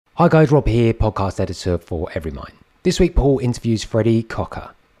Hi guys, Rob here, podcast editor for Everymind. This week Paul interviews Freddie Cocker.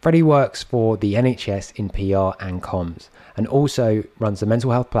 Freddie works for the NHS in PR and comms and also runs the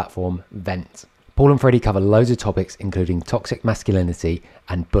mental health platform Vent. Paul and Freddie cover loads of topics including toxic masculinity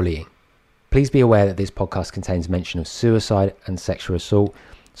and bullying. Please be aware that this podcast contains mention of suicide and sexual assault,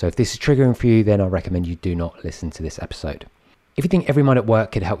 so if this is triggering for you, then I recommend you do not listen to this episode. If you think Everymind at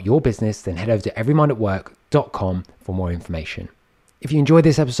Work could help your business, then head over to everymindatwork.com for more information. If you enjoyed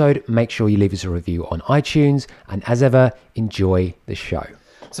this episode, make sure you leave us a review on iTunes, and as ever, enjoy the show.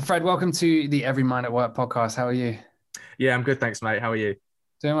 So Fred, welcome to the Everymind at Work podcast. How are you? Yeah, I'm good, thanks, mate. How are you?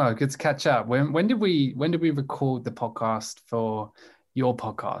 Doing well. Good to catch up. When did we record the podcast for your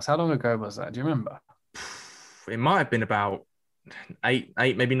podcast? How long ago was that? Do you remember? It might have been about eight,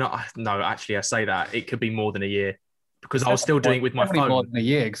 maybe not. No, actually, I say that it could be more than a year because I was still doing it with my phone. More than a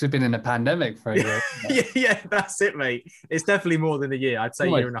year because we've been in a pandemic for a year. yeah, that's it, mate. It's definitely more than a year. I'd say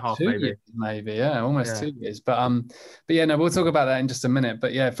almost a year and a half, maybe. Yeah, almost 2 years. But yeah, no, we'll talk about that in just a minute.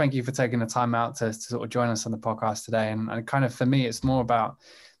 But yeah, thank you for taking the time out to sort of join us on the podcast today. And kind of for me, it's more about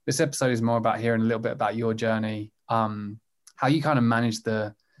this episode is more about hearing a little bit about your journey, how you kind of manage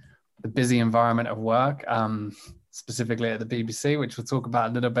the busy environment of work, specifically at the BBC, which we'll talk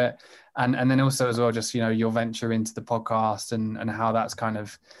about a little bit. And then also as well, just, you know, your venture into the podcast and how that's kind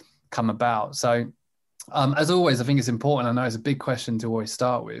of come about. So as always, I think it's important. I know it's a big question to always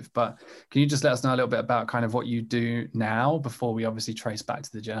start with, but can you just let us know a little bit about kind of what you do now before we obviously trace back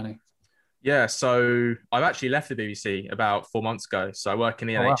to the journey? Yeah, so I've actually left the BBC about 4 months ago. So I work in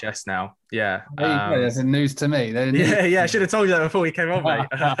the NHS now. Yeah. That's news to me. Yeah, I should have told you that before you came on, mate.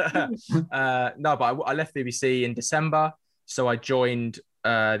 No, but I left BBC in December. So I joined the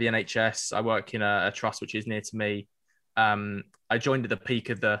NHS. I work in a trust which is near to me. I joined at the peak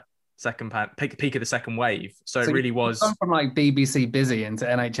of the second wave. So it really was from like BBC busy into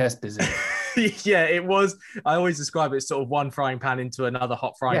NHS busy. Yeah, it was. I always describe it as sort of one frying pan into another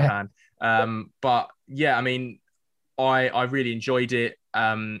hot frying pan. But yeah, I mean, I really enjoyed it.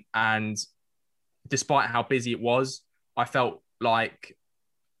 And despite how busy it was, I felt like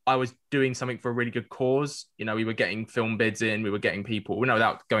I was doing something for a really good cause. You know, we were getting film bids in, we were getting people,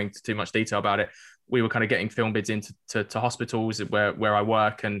 without going into too much detail about it, we were kind of getting film bids into to hospitals where I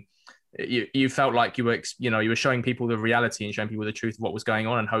work. And you felt like you were showing people the reality and showing people the truth of what was going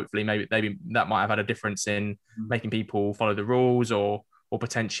on. And hopefully maybe that might have had a difference in making people follow the rules or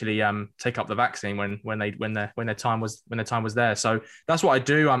potentially take up the vaccine when their time was there. So that's what I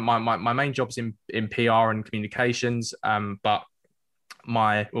do. My main job's in PR and communications. But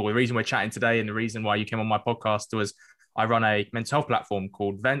the reason we're chatting today and the reason why you came on my podcast was I run a mental health platform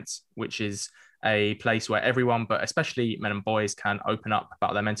called Vent, which is a place where everyone, but especially men and boys, can open up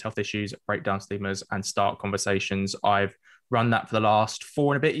about their mental health issues, break down stigmas, and start conversations. I've run that for the last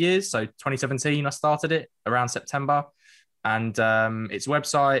 4 and a bit years. So 2017, I started it around September. And it's a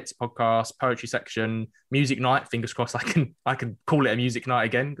website, it's a podcast, poetry section, music night. Fingers crossed I can call it a music night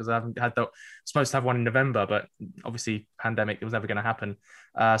again because I haven't had supposed to have one in November, but obviously pandemic, it was never going to happen.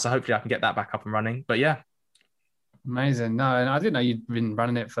 So hopefully I can get that back up and running. But yeah. Amazing. No, and I didn't know you'd been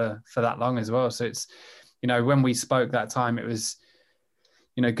running it for that long as well. So it's, you know, when we spoke that time, it was,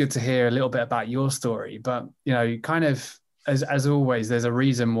 you know, good to hear a little bit about your story. But, you know, kind of as always, there's a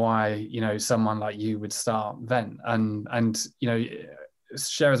reason why, you know, someone like you would start Vent and you know,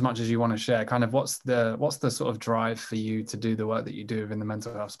 share as much as you want to share. Kind of what's the sort of drive for you to do the work that you do within the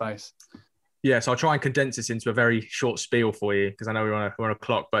mental health space? Yeah, so I'll try and condense this into a very short spiel for you because I know we're on a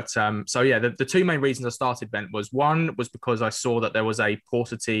clock. But so yeah, the two main reasons I started Vent was because I saw that there was a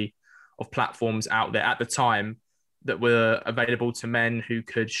paucity of platforms out there at the time that were available to men who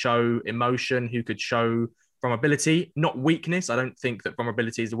could show emotion, who could show vulnerability, not weakness. I don't think that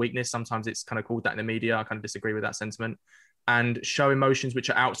vulnerability is a weakness. Sometimes it's kind of called that in the media. I kind of disagree with that sentiment. And show emotions which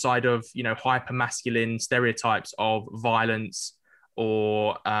are outside of, you know, hyper masculine stereotypes of violence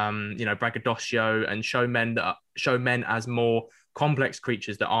or braggadocio, and show men as more complex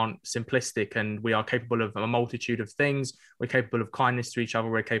creatures that aren't simplistic, and we are capable of a multitude of things. We're capable of kindness to each other,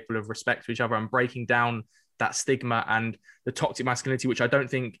 we're capable of respect to each other, and breaking down that stigma and the toxic masculinity, which I don't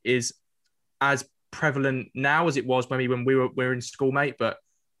think is as prevalent now as it was maybe when we were in school, mate. But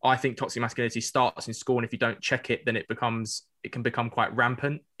I think toxic masculinity starts in school, and if you don't check it, then it can become quite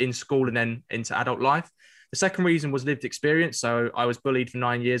rampant in school and then into adult life. The second reason was lived experience. So I was bullied for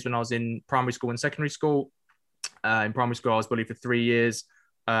 9 years when I was in primary school and secondary school. In primary school, I was bullied for 3 years.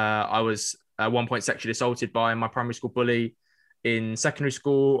 I was at one point sexually assaulted by my primary school bully. In secondary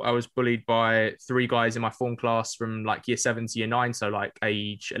school, I was bullied by 3 guys in my form class from like year 7 to year 9. So like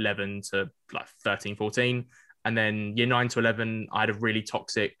age 11 to like 13, 14. And then year 9 to 11, I had a really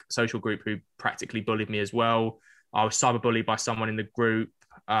toxic social group who practically bullied me as well. I was cyberbullied by someone in the group.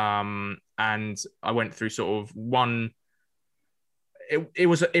 And I went through sort of one. It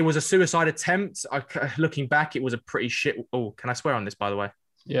was a suicide attempt. Looking back, it was a pretty shit. Oh, can I swear on this, by the way?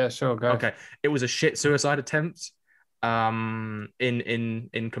 Yeah, sure. Go. Okay. It was a shit suicide attempt.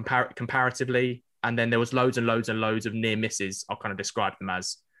 Comparatively. And then there was loads and loads and loads of near misses. I'll kind of describe them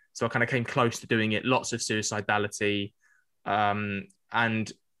as. So I kind of came close to doing it. Lots of suicidality.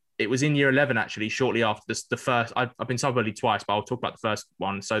 And it was in year 11, actually, shortly after the first. I've been cyberbullied twice, but I'll talk about the first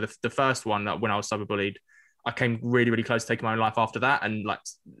one. So the first one, when I was cyberbullied, I came really, really close to taking my own life after that. And like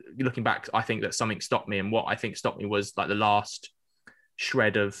looking back, I think that something stopped me. And what I think stopped me was like the last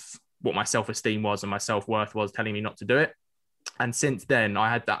shred of what my self-esteem was and my self-worth was telling me not to do it. And since then,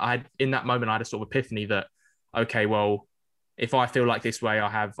 in that moment, I had a sort of epiphany that, okay, well, if I feel like this way,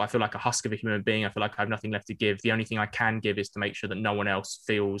 I feel like a husk of a human being. I feel like I have nothing left to give. The only thing I can give is to make sure that no one else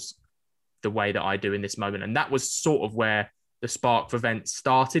feels the way that I do in this moment. And that was sort of where the spark for Vent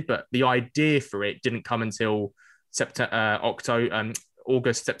started, but the idea for it didn't come until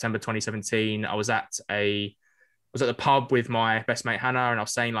August, September 2017. I was at the pub with my best mate Hannah, and I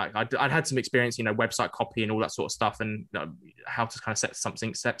was saying like I'd had some experience, website copy and all that sort of stuff, and how to kind of set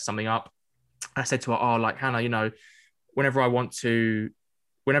something up. And I said to her, "Oh, like Hannah, whenever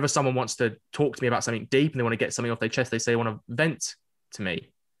someone wants to talk to me about something deep and they want to get something off their chest, they say they want to vent to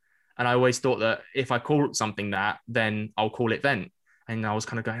me." And I always thought that if I call something that, then I'll call it vent. And I was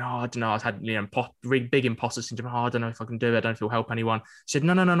kind of going, I don't know. I had really big imposter syndrome. I don't know if I can do it. I don't know if it'll help anyone. She said,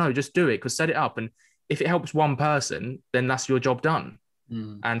 no, just do it, because set it up. And if it helps one person, then that's your job done.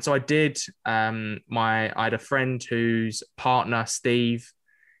 And so I did. I had a friend whose partner, Steve,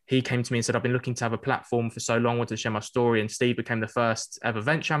 he came to me and said, I've been looking to have a platform for so long, wanted to share my story. And Steve became the first ever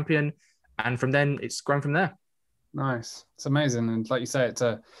Vent champion. And from then it's grown from there. Nice. It's amazing. And like you say,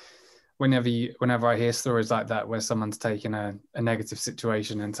 whenever I hear stories like that, where someone's taken a negative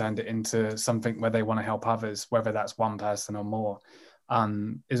situation and turned it into something where they want to help others, whether that's one person or more,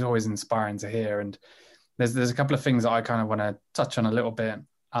 is always inspiring to hear. And there's a couple of things that I kind of want to touch on a little bit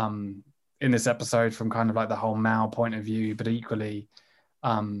in this episode from kind of like the whole male point of view, but equally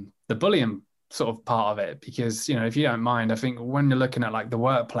the bullying sort of part of it, because if you don't mind, I think when you're looking at like the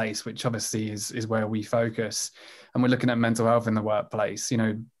workplace, which obviously is where we focus, and we're looking at mental health in the workplace,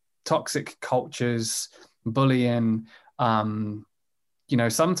 toxic cultures, bullying,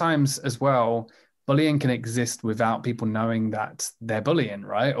 sometimes as well, bullying can exist without people knowing that they're bullying,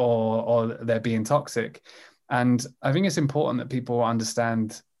 right? Or they're being toxic. And I think it's important that people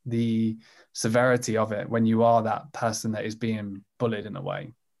understand the severity of it when you are that person that is being bullied in a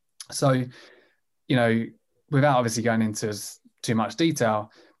way. So, without obviously going into too much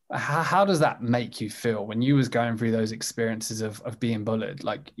detail, how does that make you feel when you was going through those experiences of being bullied?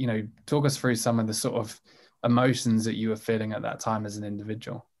 Like, talk us through some of the sort of emotions that you were feeling at that time as an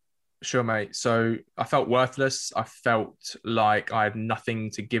individual. Sure, mate. So I felt worthless. I felt like I had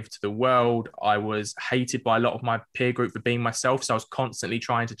nothing to give to the world. I was hated by a lot of my peer group for being myself. So I was constantly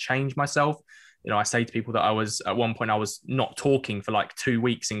trying to change myself. I say to people that at one point I was not talking for like 2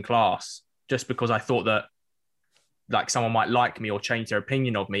 weeks in class just because I thought that like someone might like me or change their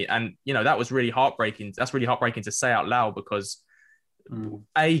opinion of me. And, that was really heartbreaking. That's really heartbreaking to say out loud, because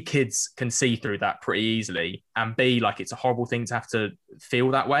A, kids can see through that pretty easily, and B, like it's a horrible thing to have to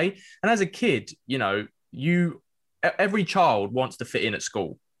feel that way. And as a kid, every child wants to fit in at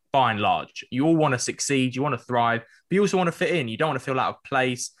school, by and large. You all want to succeed, you want to thrive, but you also want to fit in. You don't want to feel out of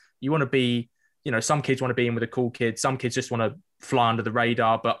place. You want to be, some kids want to be in with the cool kids. Some kids just want to fly under the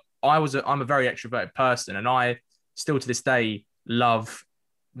radar. But I'm a very extroverted person, and I still to this day love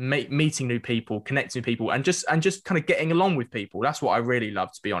meeting new people, connecting with people, and just kind of getting along with people. That's what I really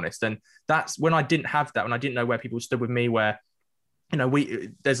love, to be honest. And that's when I didn't have that, when I didn't know where people stood with me, where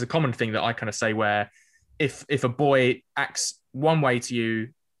there's a common thing that I kind of say, where if a boy acts one way to you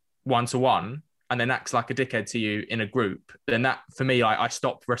 1-to-1 and then acts like a dickhead to you in a group, then that, for me, I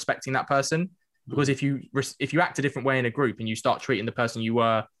stop respecting that person. Because if you act a different way in a group and you start treating the person you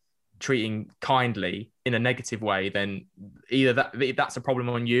were treating kindly in a negative way, then either that's a problem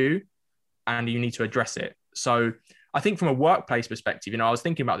on you and you need to address it. So I think from a workplace perspective, I was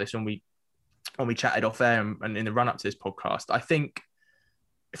thinking about this when we chatted off air and in the run up to this podcast. I think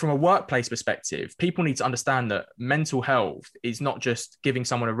from a workplace perspective, people need to understand that mental health is not just giving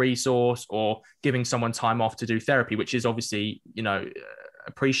someone a resource or giving someone time off to do therapy, which is obviously,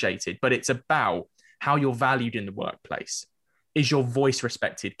 appreciated, but it's about how you're valued in the workplace. Is your voice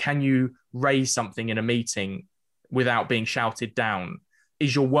respected? Can you raise something in a meeting without being shouted down?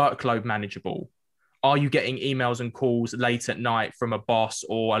 Is your workload manageable? Are you getting emails and calls late at night from a boss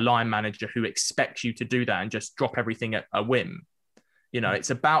or a line manager who expects you to do that and just drop everything at a whim? It's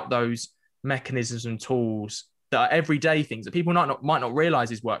about those mechanisms and tools that are everyday things that people might not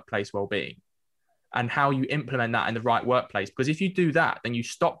realize is workplace well-being, and how you implement that in the right workplace. Because if you do that, then you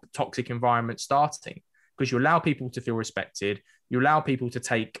stop toxic environments starting, because you allow people to feel respected. You allow people to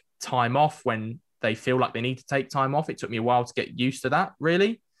take time off when they feel like they need to take time off. It took me a while to get used to that,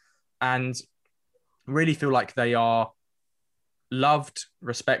 really, and really feel like they are loved,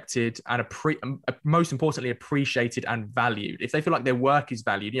 respected, and most importantly, appreciated and valued. If they feel like their work is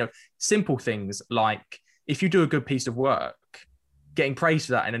valued, simple things like, if you do a good piece of work, getting praised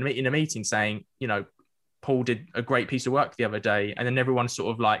for that in a meeting, saying, Paul did a great piece of work the other day, and then everyone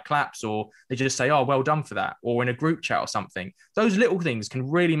sort of like claps, or they just say, oh, well done for that, or in a group chat or something. Those little things can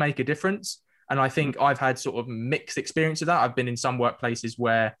really make a difference. And I think I've had sort of mixed experience of that. I've been in some workplaces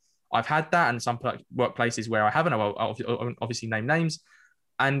where I've had that, and some workplaces where I haven't. I'll obviously name names.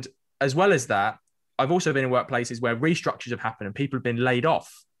 And as well as that, I've also been in workplaces where restructures have happened and people have been laid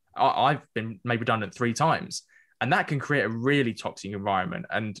off. I've been made redundant 3 times, and that can create a really toxic environment.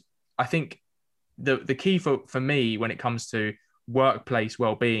 And I think the key for me when it comes to workplace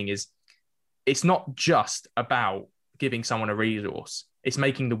well-being is, it's not just about giving someone a resource. It's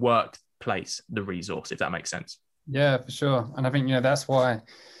making the workplace the resource, if that makes sense. Yeah, for sure. And I think, that's why,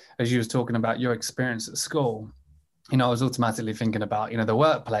 as you was talking about your experience at school, I was automatically thinking about, the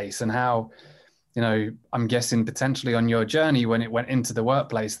workplace, and how, I'm guessing potentially on your journey when it went into the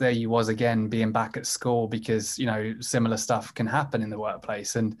workplace, there you was again being back at school, because, similar stuff can happen in the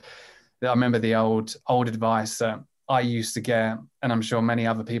workplace. And I remember the old advice I used to get, and I'm sure many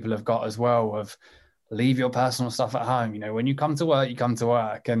other people have got as well, of leave your personal stuff at home. When you come to work, you come to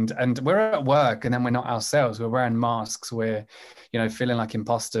work, and we're at work, and then we're not ourselves. We're wearing masks. We're, feeling like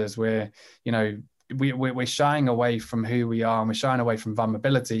imposters. We're shying away from who we are, and we're shying away from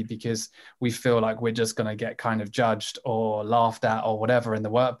vulnerability, because we feel like we're just going to get kind of judged or laughed at or whatever in the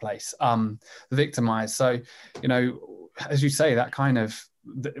workplace, victimized. So, as you say, that kind of,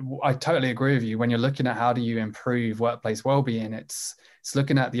 I totally agree with you. When you're looking at how do you improve workplace well-being, it's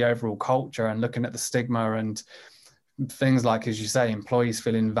looking at the overall culture and looking at the stigma and things like, as you say, employees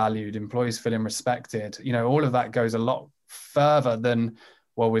feeling valued, employees feeling respected. All of that goes a lot further than,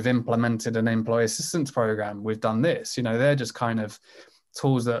 well, we've implemented an employee assistance program, we've done this. They're just kind of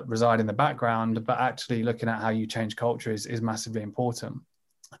tools that reside in the background, but actually looking at how you change culture is massively important.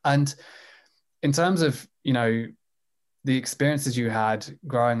 And in terms of, the experiences you had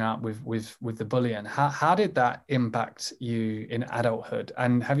growing up with the bullying, how did that impact you in adulthood?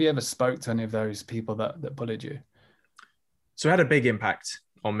 And have you ever spoke to any of those people that bullied you? So it had a big impact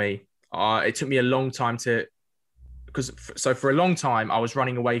on me. It took me a long time so for a long time, I was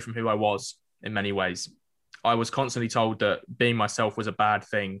running away from who I was in many ways. I was constantly told that being myself was a bad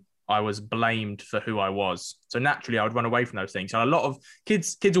thing. I was blamed for who I was. So naturally, I would run away from those things. So a lot of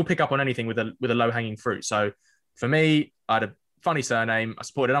kids will pick up on anything with a low-hanging fruit. So for me, I had a funny surname. I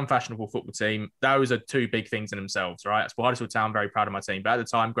supported an unfashionable football team. Those are 2 big things in themselves, right? I support Huddersfield Town, very proud of my team. But at the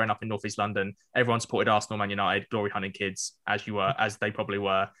time, growing up in North East London, everyone supported Arsenal, Man United, glory hunting kids, as they probably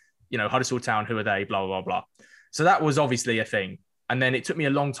were. Huddersfield Town, who are they? Blah, blah, blah, blah. So that was obviously a thing. And then it took me a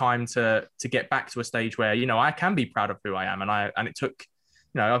long time to get back to a stage where, I can be proud of who I am. And it took,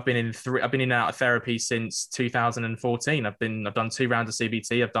 I've been in and out of therapy since 2014. I've done 2 rounds of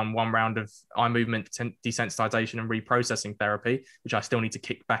CBT. I've done 1 round of eye movement desensitization and reprocessing therapy, which I still need to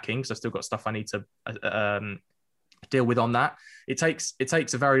kick back in, because I've still got stuff I need to deal with on that. It takes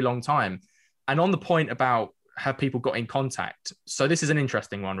a very long time. And on the point about have people got in contact, so this is an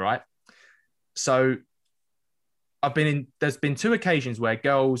interesting one, right? So there's been 2 occasions where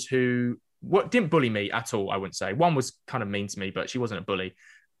girls who didn't bully me at all, I wouldn't say. One was kind of mean to me, but she wasn't a bully.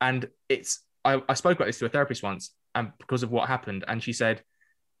 And I spoke about this to a therapist once, and because of what happened, and she said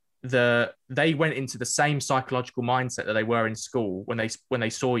they went into the same psychological mindset that they were in school when they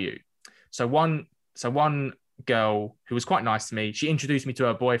saw you. So one girl who was quite nice to me, she introduced me to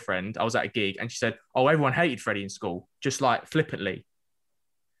her boyfriend. I was at a gig, and she said, "Oh, everyone hated Freddie in school," just like flippantly.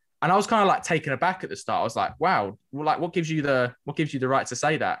 And I was kind of like taken aback at the start. I was like, "Wow, well, like what gives you the right to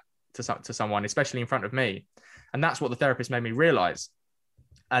say that to someone, especially in front of me?" And that's what the therapist made me realize.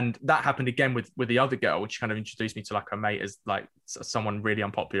 And that happened again with the other girl, which kind of introduced me to like her mate as like someone really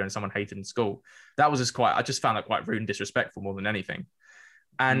unpopular and someone hated in school. That was I just found that quite rude and disrespectful more than anything.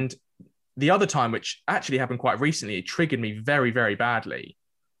 And the other time, which actually happened quite recently, it triggered me very, very badly,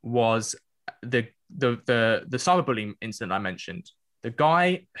 was the cyberbullying incident I mentioned. The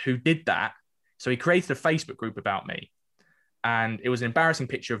guy who did that, so he created a Facebook group about me, and it was an embarrassing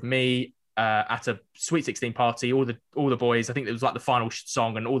picture of me at a Sweet 16 party. All the boys, I think it was like the final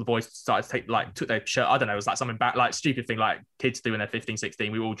song, and all the boys started to took their shirt. I don't know, it was like something back, like stupid thing like kids do when they're 15,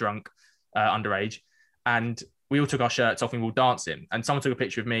 16. We were all drunk, underage, and we all took our shirts off and we were dancing. And someone took a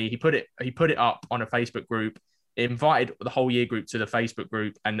picture of me. He put it up on a Facebook group, invited the whole year group to the Facebook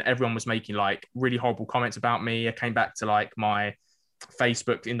group, and everyone was making like really horrible comments about me. I came back to like my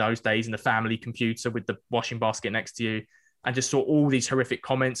Facebook in those days in the family computer with the washing basket next to you, and just saw all these horrific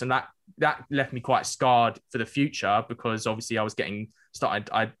comments, and that left me quite scarred for the future, because obviously I was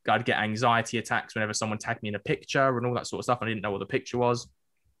I'd get anxiety attacks whenever someone tagged me in a picture and all that sort of stuff. I didn't know what the picture was.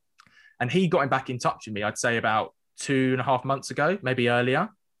 And he got back in touch with me, I'd say about 2.5 months ago, maybe earlier.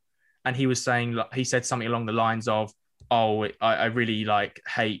 And he was saying, he said something along the lines of, "Oh, I really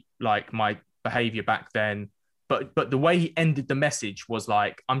hate my behavior back then." But the way he ended the message was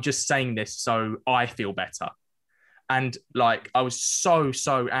like, "I'm just saying this so I feel better." And I was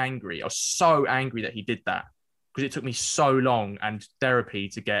so angry. I was so angry that he did that, because it took me so long and therapy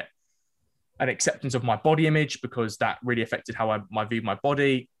to get an acceptance of my body image, because that really affected how I viewed my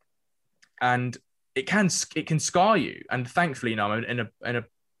body. And it can scar you. And thankfully, I'm in a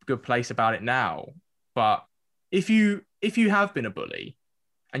good place about it now. But if you have been a bully,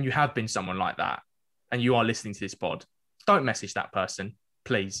 and you have been someone like that, and you are listening to this pod, don't message that person,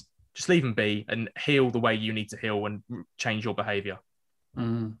 please. Just leave them be and heal the way you need to heal and change your behavior.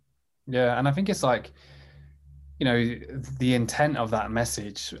 Yeah, and I think it's the intent of that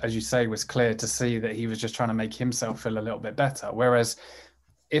message, as you say, was clear to see that he was just trying to make himself feel a little bit better. Whereas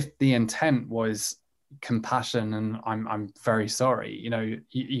if the intent was compassion and I'm very sorry,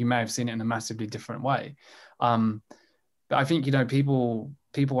 you may have seen it in a massively different way. But I think,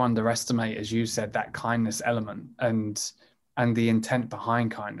 people underestimate, as you said, that kindness element and the intent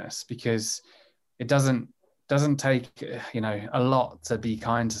behind kindness, because it doesn't take, a lot to be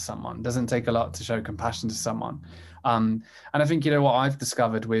kind to someone. It doesn't take a lot to show compassion to someone. And I think, what I've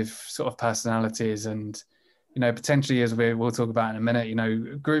discovered with sort of personalities and, potentially, as we'll talk about in a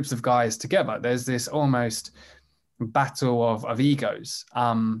minute, groups of guys together, there's this almost battle of egos.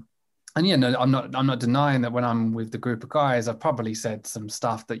 And I'm not denying that when I'm with the group of guys, I've probably said some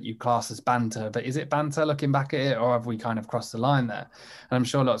stuff that you class as banter, but is it banter looking back at it, or have we kind of crossed the line there? And I'm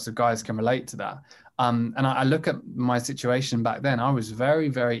sure lots of guys can relate to that. And I look at my situation back then. I was very,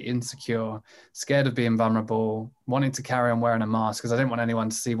 very insecure, scared of being vulnerable, wanting to carry on wearing a mask because I didn't want anyone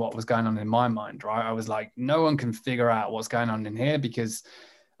to see what was going on in my mind, right? I was like, no one can figure out what's going on in here because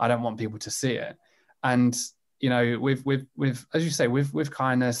I don't want people to see it. And, with as you say, with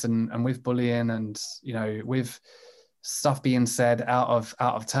kindness and with bullying and, with stuff being said out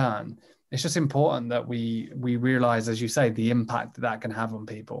of turn, it's just important that we realize, as you say, the impact that can have on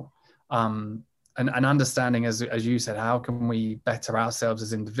people. And understanding, as you said, how can we better ourselves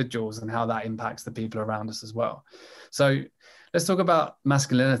as individuals and how that impacts the people around us as well. So let's talk about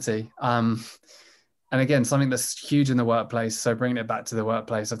masculinity. And again, something that's huge in the workplace. So bringing it back to the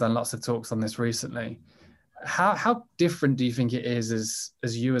workplace, I've done lots of talks on this recently. How different do you think it is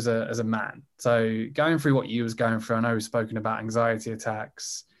as you as a man? So going through what you was going through, I know we've spoken about anxiety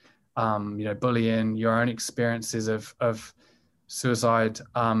attacks, bullying, your own experiences of suicide.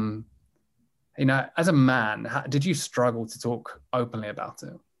 As a man, did you struggle to talk openly about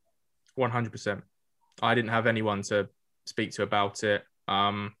it? 100%. I didn't have anyone to speak to about it.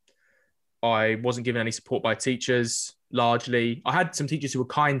 I wasn't given any support by teachers, largely. I had some teachers who were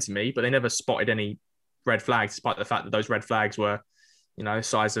kind to me, but they never spotted any red flags, despite the fact that those red flags were,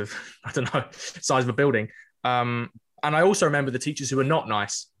 size of, size of a building. And I also remember the teachers who were not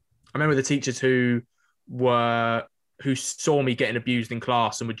nice. I remember the teachers who saw me getting abused in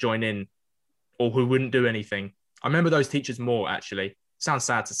class and would join in, or who wouldn't do anything. I remember those teachers more, actually. Sounds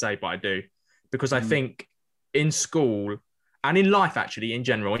sad to say, but I do. Because I think in school and in life, actually, in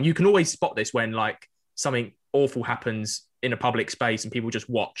general, and you can always spot this when something awful happens in a public space and people just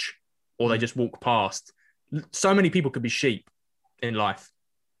watch or they just walk past. So many people could be sheep in life.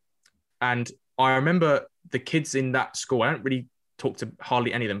 And I remember the kids in that school, I don't really talk to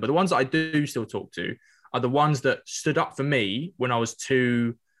hardly any of them, but the ones that I do still talk to are the ones that stood up for me when I was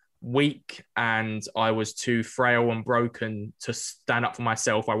too weak and I was too frail and broken to stand up for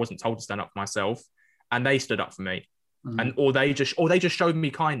myself. I wasn't told to stand up for myself, and they stood up for me. And or they just showed me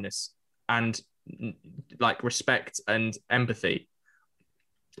kindness and respect and empathy,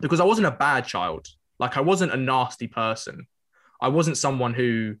 because I wasn't a bad child. I wasn't a nasty person. I wasn't someone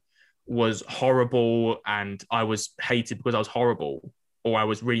who was horrible and I was hated because I was horrible, or I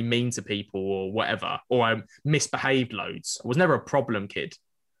was really mean to people or whatever, or I misbehaved loads. I was never a problem kid.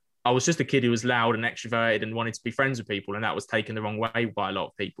 I was just a kid who was loud and extroverted and wanted to be friends with people, and that was taken the wrong way by a lot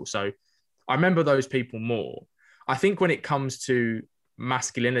of people. So I remember those people more. I think when it comes to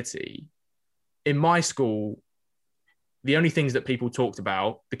masculinity, in my school, the only things that people talked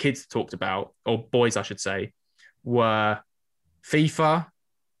about, the kids talked about, or boys, I should say, were FIFA,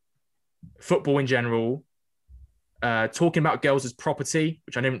 football in general, talking about girls as property,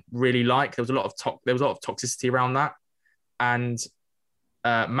 which I didn't really like. There was a lot of toxicity around that, and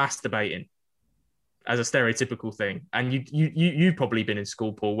masturbating as a stereotypical thing. And you've probably been in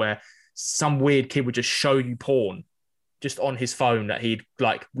school, Paul, where some weird kid would just show you porn just on his phone that he'd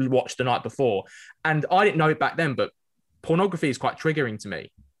like watched the night before. And I didn't know it back then, but pornography is quite triggering to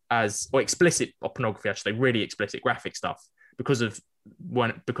me or explicit pornography, I should say, really explicit graphic stuff because of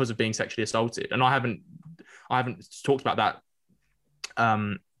being sexually assaulted. And I haven't talked about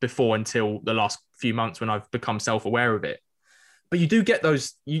that before until the last few months when I've become self-aware of it. But you do get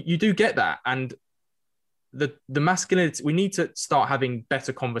those, you do get that. And the masculinity, we need to start having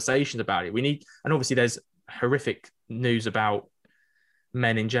better conversations about it. And obviously there's horrific news about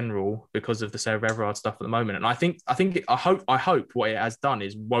men in general because of the Sarah Everard stuff at the moment. And I hope what it has done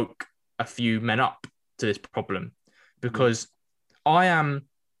is woke a few men up to this problem, because I've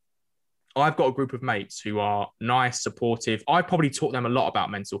got a group of mates who are nice, supportive. I probably taught them a lot about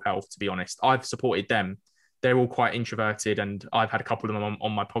mental health, to be honest. I've supported them. They're all quite introverted, and I've had a couple of them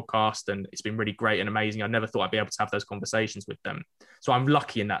on my podcast, and it's been really great and amazing. I never thought I'd be able to have those conversations with them. So I'm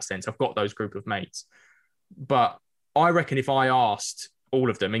lucky in that sense. I've got those group of mates. But I reckon if I asked all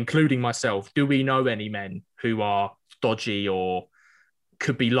of them, including myself, do we know any men who are dodgy or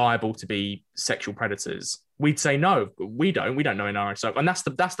could be liable to be sexual predators? We'd say no, we don't know in our own circle. And that's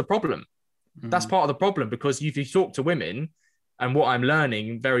the problem. Mm-hmm. That's part of the problem, because if you talk to women, and what I'm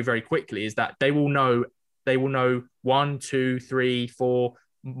learning very, very quickly is that they will know 1, 2, 3, 4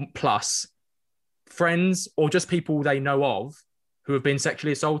 plus friends or just people they know of who have been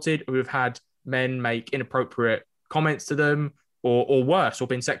sexually assaulted, who have had men make inappropriate comments to them, or worse, or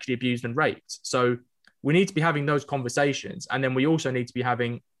been sexually abused and raped. So we need to be having those conversations. And then we also need to be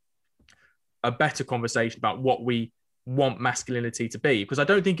having a better conversation about what we want masculinity to be, because I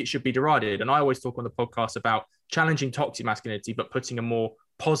don't think it should be derided. And I always talk on the podcast about challenging toxic masculinity, but putting a more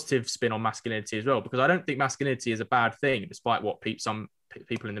positive spin on masculinity as well, because I don't think masculinity is a bad thing, despite what some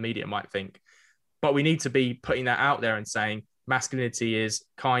people in the media might think. But we need to be putting that out there and saying masculinity is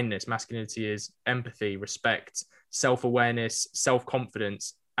kindness, masculinity is empathy, respect, self-awareness,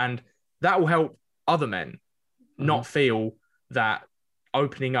 self-confidence, and that will help other men not feel that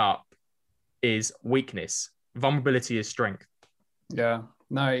opening up is weakness. Vulnerability is strength. Yeah,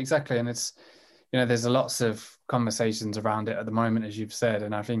 no, exactly. And it's, there's lots of conversations around it at the moment, as you've said.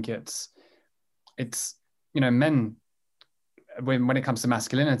 And I think it's men, when it comes to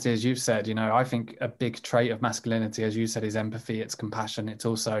masculinity, as you've said, I think a big trait of masculinity, as you said, is empathy, it's compassion, it's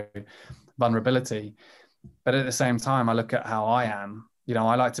also vulnerability. But at the same time, I look at how I am,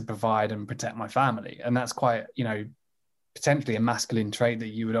 I like to provide and protect my family. And that's quite, potentially a masculine trait that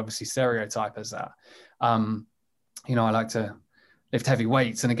you would obviously stereotype as that. I like to lift heavy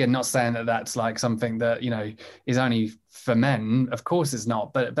weights. And again, not saying that that's like something that, is only for men. Of course it's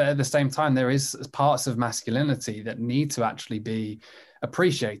not. But at the same time, there is parts of masculinity that need to actually be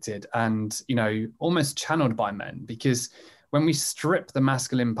appreciated and, almost channeled by men, because when we strip the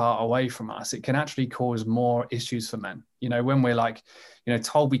masculine part away from us, it can actually cause more issues for men. When we're like,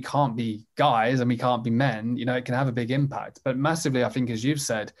 told we can't be guys and we can't be men, it can have a big impact. But massively, I think, as you've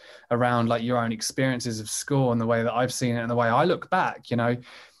said, around like your own experiences of school and the way that I've seen it and the way I look back,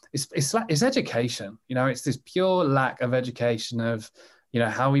 it's education. It's this pure lack of education of,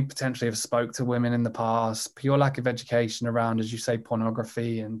 how we potentially have spoke to women in the past, pure lack of education around, as you say,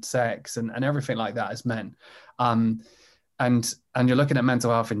 pornography and sex and everything like that as men. And you're looking at mental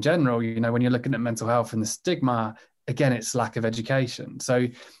health in general, when you're looking at mental health and the stigma, again, it's lack of education. So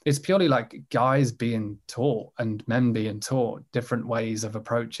it's purely like guys being taught and men being taught different ways of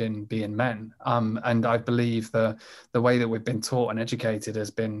approaching being men. And I believe the way that we've been taught and educated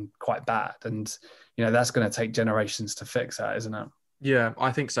has been quite bad. And, that's going to take generations to fix that, isn't it? Yeah,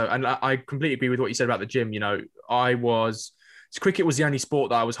 I think so. And I completely agree with what you said about the gym. Cricket was the only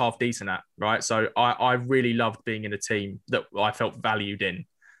sport that I was half decent at, right? So I really loved being in a team that I felt valued in.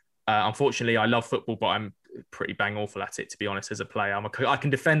 Unfortunately, I love football, but I'm pretty bang awful at it, to be honest, as a player. I can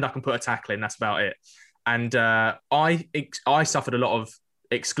defend, I can put a tackle in, that's about it. And I suffered a lot of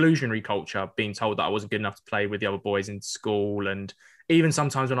exclusionary culture, being told that I wasn't good enough to play with the other boys in school. And even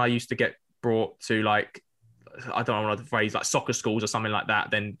sometimes when I used to get brought to, like, I don't know the phrase, like soccer schools or something like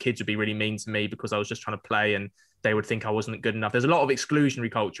that, then kids would be really mean to me because I was just trying to play and they would think I wasn't good enough. There's a lot of exclusionary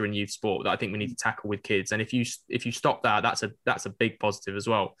culture in youth sport that I think we need to tackle with kids. And if you stop that, that's a big positive as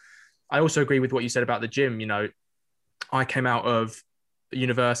well. I also agree with what you said about the gym. You know, I came out of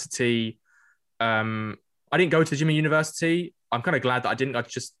university. I didn't go to the gym at university. I'm kind of glad that I didn't.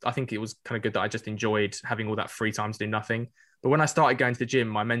 I think it was kind of good that I just enjoyed having all that free time to do nothing. But when I started going to the gym,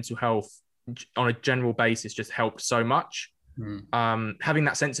 my mental health on a general basis just helped so much. Having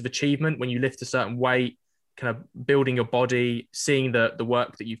that sense of achievement when you lift a certain weight, kind of building your body, seeing the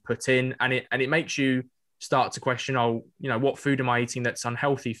work that you've put in, and it makes you start to question, oh, you know, what food am I eating that's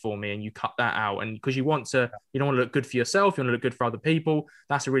unhealthy for me? And you cut that out. And because you don't want to look good for yourself, you want to look good for other people.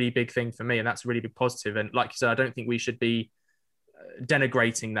 That's a really big thing for me. And that's a really big positive. And like you said, I don't think we should be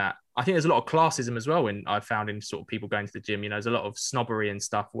denigrating that. I think there's a lot of classism as well I've found in sort of people going to the gym. You know, there's a lot of snobbery and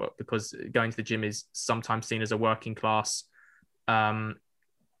stuff because going to the gym is sometimes seen as a working class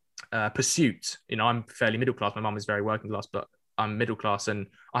pursuit. You know, I'm fairly middle class. My mum is very working class, but I'm middle class, and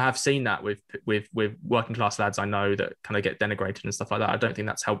I have seen that with working class lads I know that kind of get denigrated and stuff like that. I don't think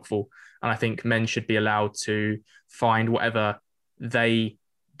that's helpful, and I think men should be allowed to find whatever they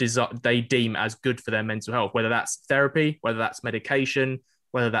deem as good for their mental health, whether that's therapy, whether that's medication,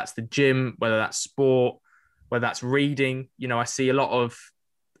 whether that's the gym, whether that's sport, whether that's reading. You know, I see a lot of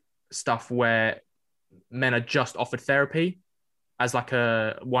stuff where men are just offered therapy as like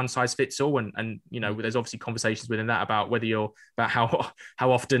a one size fits all, and you know, there's obviously conversations within that about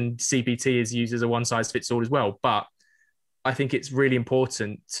how often CBT is used as a one size fits all as well. But I think it's really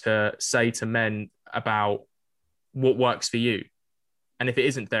important to say to men about what works for you, and if it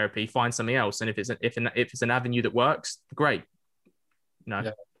isn't therapy, find something else. And if it's an avenue that works, great.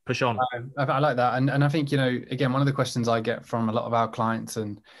 Push on. I like that, and I think, you know, again, one of the questions I get from a lot of our clients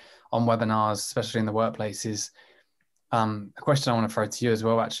and on webinars, especially in the workplace, is a question I want to throw to you as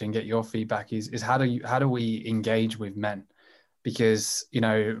well, actually, and get your feedback is how do we engage with men? Because, you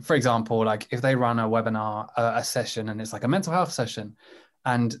know, for example, like if they run a webinar, a session, and it's like a mental health session,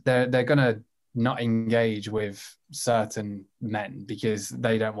 and they're going to not engage with certain men because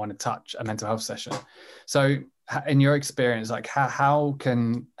they don't want to touch a mental health session. So in your experience, like how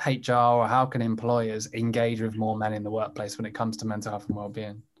can HR or how can employers engage with more men in the workplace when it comes to mental health and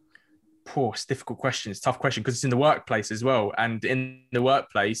well-being? It's a difficult question. It's a tough question because it's in the workplace as well. And in the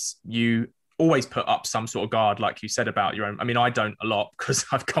workplace, you always put up some sort of guard, like you said about your own. I mean, I don't a lot because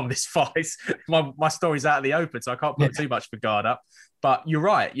I've come this far. My story's out of the open, so I can't put too much of a guard up. But you're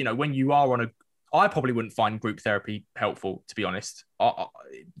right. You know, when you are I probably wouldn't find group therapy helpful, to be honest.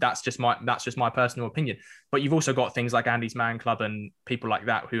 That's just my personal opinion. But you've also got things like Andy's Man Club and people like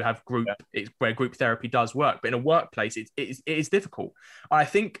that who have where group therapy does work. But in a workplace, it is difficult. And I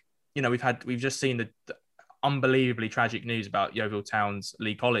think, you know, we've just seen the unbelievably tragic news about Yeovil Town's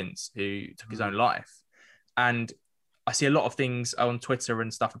Lee Collins, who took his own life. And I see a lot of things on Twitter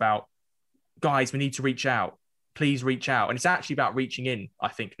and stuff about, guys, we need to reach out. Please reach out. And it's actually about reaching in, I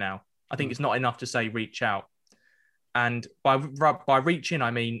think now. I think it's not enough to say reach out. And by reach in,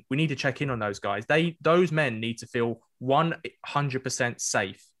 I mean, we need to check in on those guys. Those men need to feel 100%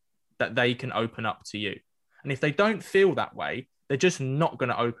 safe that they can open up to you. And if they don't feel that way, they're just not going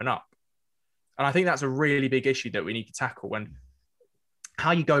to open up. And I think that's a really big issue that we need to tackle. And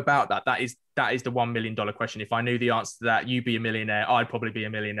how you go about that is the $1 million question. If I knew the answer to that, you'd be a millionaire, I'd probably be a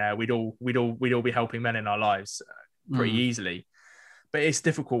millionaire. We'd all be helping men in our lives pretty easily. But it's a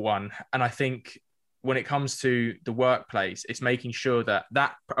difficult one. And I think when it comes to the workplace, it's making sure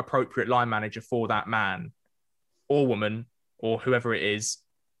that appropriate line manager for that man or woman or whoever it is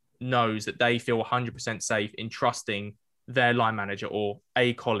knows that they feel 100% safe in trusting their line manager or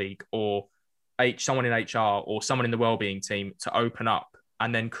a colleague or someone in HR or someone in the wellbeing team to open up,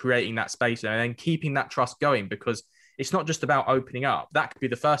 and then creating that space and then keeping that trust going, because it's not just about opening up. That could be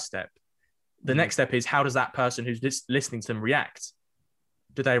the first step. The next step is, how does that person who's listening to them react?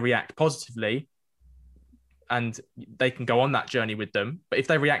 Do they react positively? And they can go on that journey with them. But if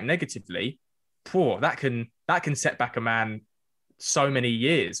they react negatively, that can set back a man so many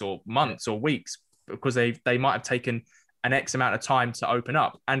years or months or weeks, because they might have taken an X amount of time to open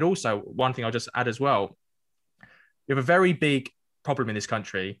up. And also, one thing I'll just add as well, we have a very big problem in this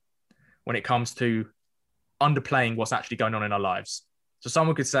country when it comes to underplaying what's actually going on in our lives. So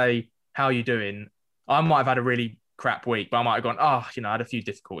someone could say, how are you doing? I might have had a really crap week, but I might have gone, I had a few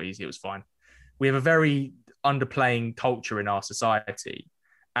difficulties. It was fine. We have a very underplaying culture in our society.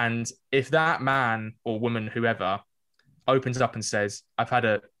 And if that man or woman, whoever, opens up and says, I've had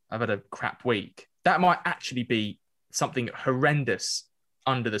a crap week, that might actually be something horrendous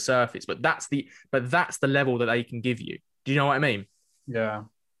under the surface, but that's the level that they can give you. Do you know what I mean? Yeah.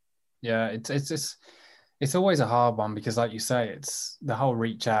 It's always a hard one, because like you say, it's the whole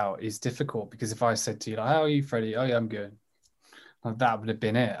reach out is difficult, because if I said to you, like, how are you, Freddie? Oh yeah, I'm good. that would have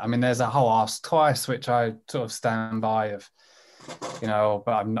been it. I mean, there's a whole Ask Twice, which I sort of stand by of,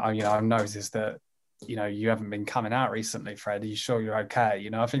 but I've noticed that, you haven't been coming out recently, Fred. Are you sure you're okay?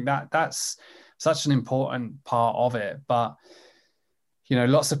 I think that's such an important part of it. But,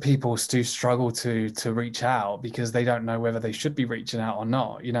 lots of people do struggle to reach out because they don't know whether they should be reaching out or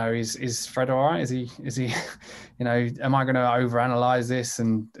not. Is Fred all right? Is he, am I going to overanalyze this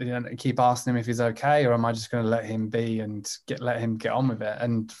and keep asking him if he's okay? Or am I just going to let him be and let him get on with it?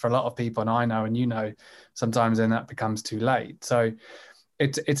 And for a lot of people, and I know, and sometimes then that becomes too late. So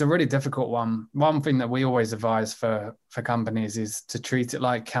it's a really difficult one. One thing that we always advise for companies is to treat it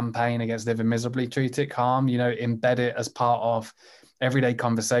like Campaign Against Living Miserably. Treat it calm, embed it as part of everyday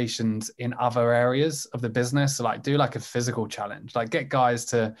conversations in other areas of the business. So like do like a physical challenge, like get guys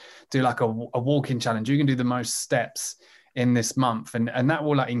to do like a walking challenge. You can do the most steps in this month, and that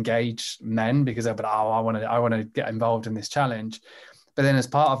will like engage men because they'll be like, I want to get involved in this challenge. But then as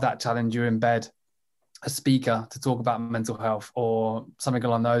part of that challenge, you embed a speaker to talk about mental health or something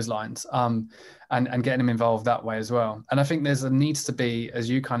along those lines, and getting them involved that way as well. And I think needs to be, as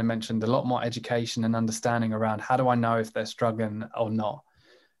you kind of mentioned, a lot more education and understanding around how do I know if they're struggling or not?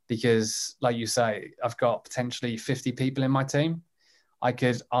 Because like you say, I've got potentially 50 people in my team. I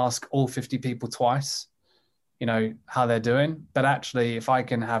could ask all 50 people twice, how they're doing. But actually, if I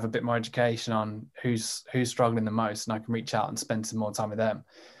can have a bit more education on who's struggling the most, and I can reach out and spend some more time with them,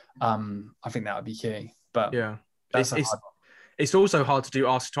 I think that would be key. But yeah, it's also hard to do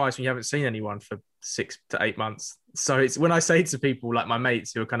Ask Twice when you haven't seen anyone for 6 to 8 months. So it's when I say to people like my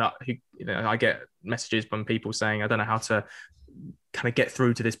mates who are I get messages from people saying I don't know how to kind of get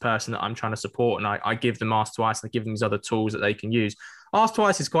through to this person that I'm trying to support, and I give them Ask Twice and I give them these other tools that they can use. Ask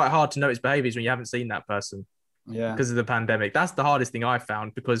Twice is quite hard to notice behaviors when you haven't seen that person. Yeah, because of the pandemic. That's the hardest thing I've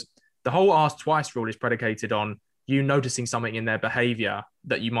found, because the whole Ask Twice rule is predicated on you noticing something in their behavior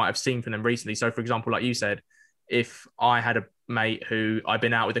that you might have seen from them recently. So for example, like you said, if I had a mate who I'd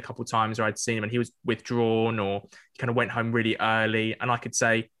been out with a couple of times, or I'd seen him and he was withdrawn, or he kind of went home really early, and I could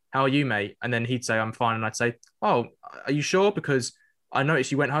say, how are you, mate? And then he'd say, I'm fine. And I'd say, oh, are you sure? Because I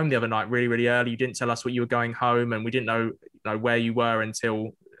noticed you went home the other night really, really early. You didn't tell us what you were going home, and we didn't know, where you were until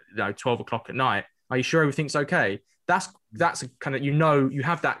 12 o'clock at night. Are you sure everything's okay? That's a kind of, you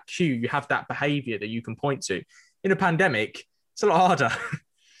have that cue, you have that behavior that you can point to. In a pandemic, it's a lot harder.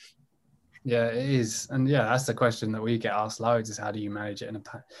 Yeah, it is. And yeah, that's the question that we get asked loads, is how do you manage it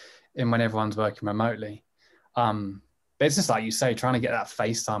in when everyone's working remotely? But it's just like you say, trying to get that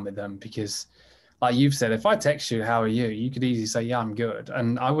FaceTime with them, because like you've said, if I text you, how are you? You could easily say, yeah, I'm good.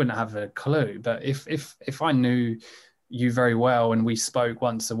 And I wouldn't have a clue. But if I knew you very well and we spoke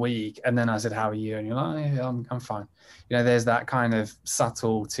once a week, and then I said, how are you? And you're like, yeah, I'm fine. There's that kind of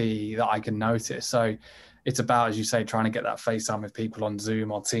subtlety that I can notice. So it's about, as you say, trying to get that FaceTime with people on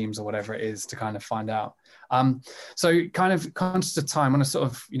Zoom or Teams or whatever it is to kind of find out. So kind of conscious of time, I want to sort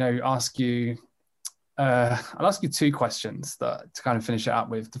of, ask you, I'll ask you two questions to kind of finish it up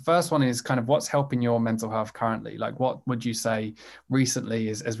with. The first one is kind of what's helping your mental health currently? Like what would you say recently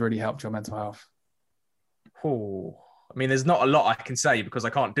has really helped your mental health? Oh, I mean, there's not a lot I can say because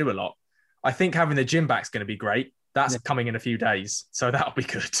I can't do a lot. I think having the gym back is going to be great. That's coming in a few days, so that'll be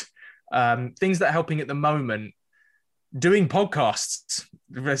good. Things that are helping at the moment, doing podcasts.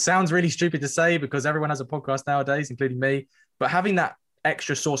 It sounds really stupid to say because everyone has a podcast nowadays, including me, but having that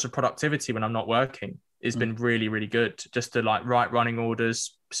extra source of productivity when I'm not working has been really, really good. Just to write running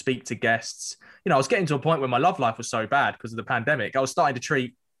orders, speak to guests. I was getting to a point where my love life was so bad because of the pandemic. I was starting to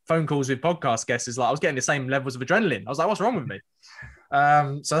treat phone calls with podcast guests as I was getting the same levels of adrenaline. I was like, what's wrong with me?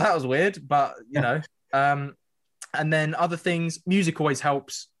 So that was weird, but and then other things, music always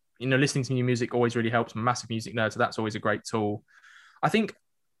helps. Listening to new music always really helps. I'm a massive music nerd, so that's always a great tool. I think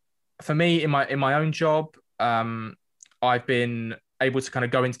for me, in my own job, I've been able to kind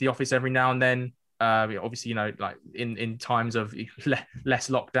of go into the office every now and then. Obviously, in times of less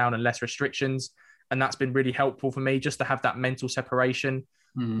lockdown and less restrictions, and that's been really helpful for me just to have that mental separation.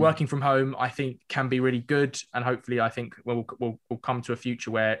 Working from home, I think, can be really good, and hopefully, I think we'll come to a future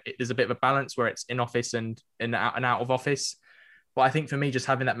where there's a bit of a balance where it's in office and out of office. But I think for me, just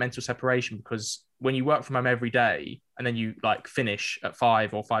having that mental separation, because when you work from home every day and then you finish at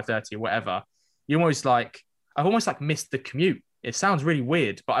 5 or 5:30 or whatever, I've almost missed the commute. It sounds really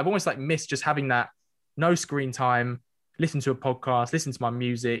weird, but I've almost missed just having that no screen time, listen to a podcast, listen to my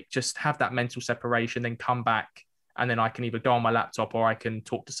music, just have that mental separation, then come back. And then I can either go on my laptop or I can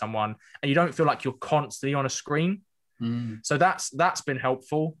talk to someone, and you don't feel like you're constantly on a screen. So that's been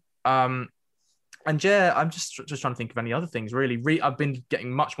helpful. And yeah, I'm just trying to think of any other things really. I've been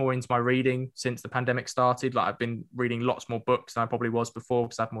getting much more into my reading since the pandemic started. Like I've been reading lots more books than I probably was before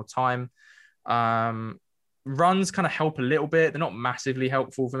because I have more time. Runs kind of help a little bit. They're not massively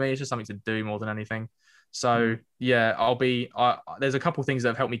helpful for me. It's just something to do more than anything. So yeah, there's a couple of things that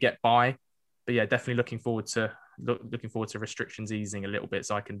have helped me get by, but yeah, definitely looking forward to restrictions easing a little bit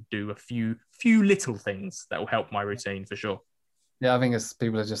so I can do a few little things that will help my routine for sure. Yeah, I think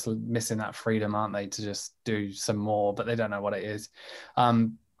people are just missing that freedom, aren't they, to just do some more, but they don't know what it is.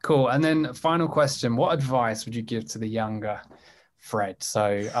 Cool. And then final question, what advice would you give to the younger Fred?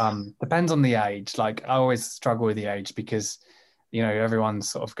 So depends on the age. Like I always struggle with the age because, you know, everyone's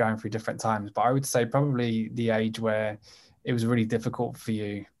sort of going through different times, but I would say probably the age where it was really difficult for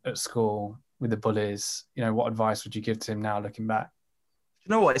you at school with the bullies. You know, what advice would you give to him now looking back? You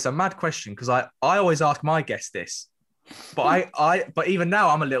know what? It's a mad question because I always ask my guests this. But but even now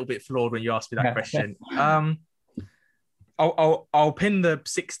I'm a little bit flawed when you ask me that question. I'll pin the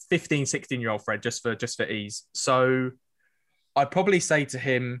 15, 16-year-old Fred just for ease. So I'd probably say to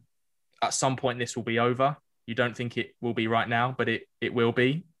him, at some point this will be over. You don't think it will be right now, but it will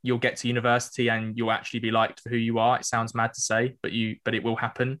be. You'll get to university and you'll actually be liked for who you are. It sounds mad to say, but it will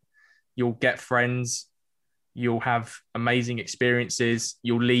happen. You'll get friends. You'll have amazing experiences.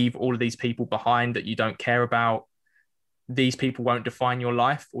 You'll leave all of these people behind that you don't care about. These people won't define your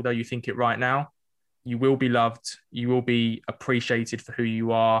life, although you think it right now. You will be loved. You will be appreciated for who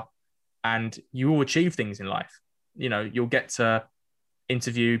you are, and you will achieve things in life. You know, you'll get to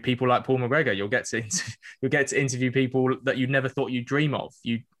interview people like Paul McGregor. You'll get to interview people that you never thought you'd dream of.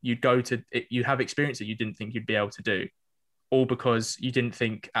 You have experience that you didn't think you'd be able to do, all because you didn't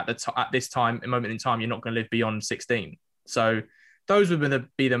think at this time, a moment in time, you're not going to live beyond 16. So those would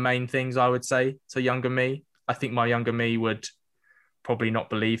be the main things I would say to younger me. I think my younger me would probably not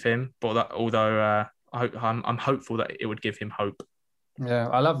believe him, but although I'm hopeful that it would give him hope. Yeah,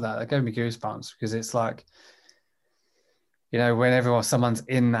 I love that. That gave me goosebumps because it's like, you know, whenever someone's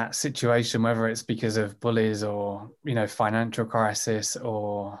in that situation, whether it's because of bullies or, you know, financial crisis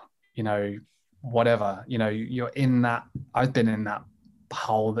or, you know, whatever, you know, you're in that. I've been in that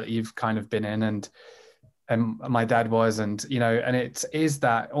hole that you've kind of been in, and my dad was, and, you know, and it is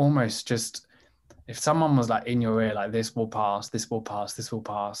that almost just, if someone was like in your ear, like this will pass, this will pass, this will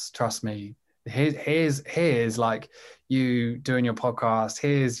pass, trust me, here's like you doing your podcast,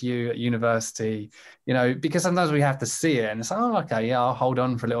 here's you at university, you know, because sometimes we have to see it and it's like, oh, okay, yeah, I'll hold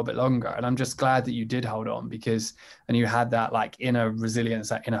on for a little bit longer. And I'm just glad that you did hold on and you had that like inner resilience,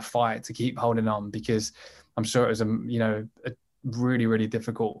 that inner fight to keep holding on, because I'm sure it was a really, really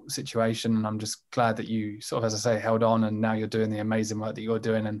difficult situation. And I'm just glad that you sort of, as I say, held on, and now you're doing the amazing work that you're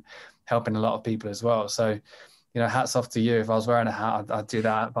doing and helping a lot of people as well. So, you know, hats off to you. If I was wearing a hat, I'd do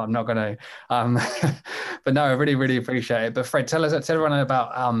that, but I'm not going to. But no, I really, really appreciate it. But Fred, tell everyone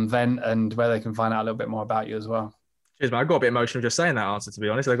about Vent and where they can find out a little bit more about you as well. Cheers, man. I got a bit emotional just saying that answer, to be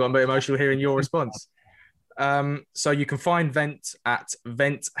honest. I got a bit emotional hearing your response. So you can find Vent at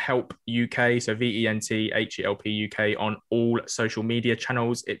Vent Help UK, so VENTHELP UK on all social media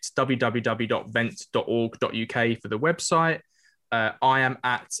channels. It's www.vent.org.uk for the website. I am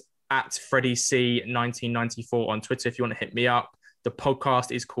at Freddie C 1994 on Twitter if you want to hit me up. The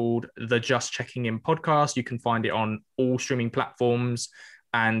podcast is called the Just Checking In Podcast. You can find it on all streaming platforms.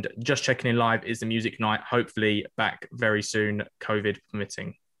 And Just Checking In Live is the music night, hopefully back very soon, COVID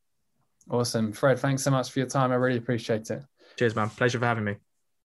permitting. Awesome. Fred, thanks so much for your time. I really appreciate it. Cheers, man. Pleasure for having me.